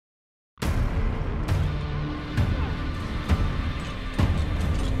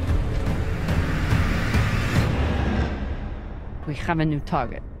We have a new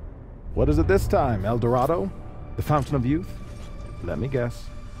target. What is it this time, El Dorado? The Fountain of Youth? Let me guess.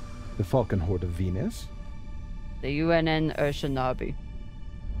 The Falcon Horde of Venus? The UNN Urshanabi.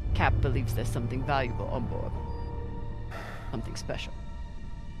 Cap believes there's something valuable on board. Something special.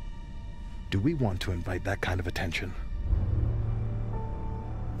 Do we want to invite that kind of attention?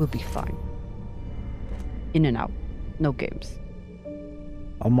 We'll be fine. In and out. No games.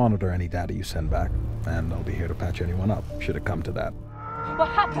 I'll monitor any data you send back, and I'll be here to patch anyone up, should it come to that. What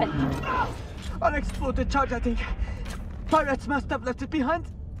happened? Unexploded charge, I think. Pirates must have left it behind.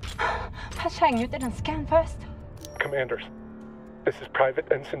 Pashang, you didn't scan first? Commanders, this is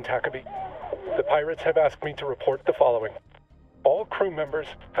Private Ensign Takabe. The pirates have asked me to report the following. All crew members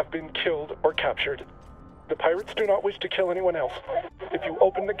have been killed or captured. The pirates do not wish to kill anyone else. If you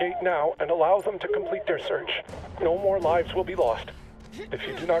open the gate now and allow them to complete their search, no more lives will be lost. If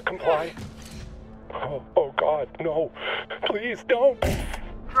you do not comply... Oh God, no. Please don't.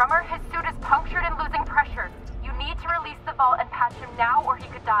 Drummer, his suit is punctured and losing pressure. You need to release the vault and patch him now or he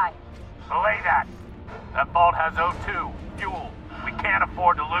could die. Belay that. That vault has O2, fuel. We can't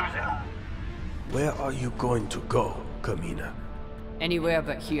afford to lose it. Where are you going to go, Kamina? Anywhere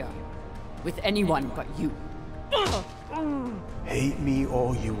but here. With anyone but you. Hate me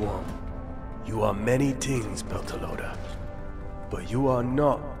all you want. You are many things, Beltalowda. But you are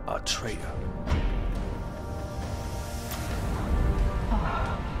not a traitor.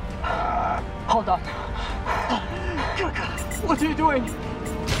 Hold on. What are you doing?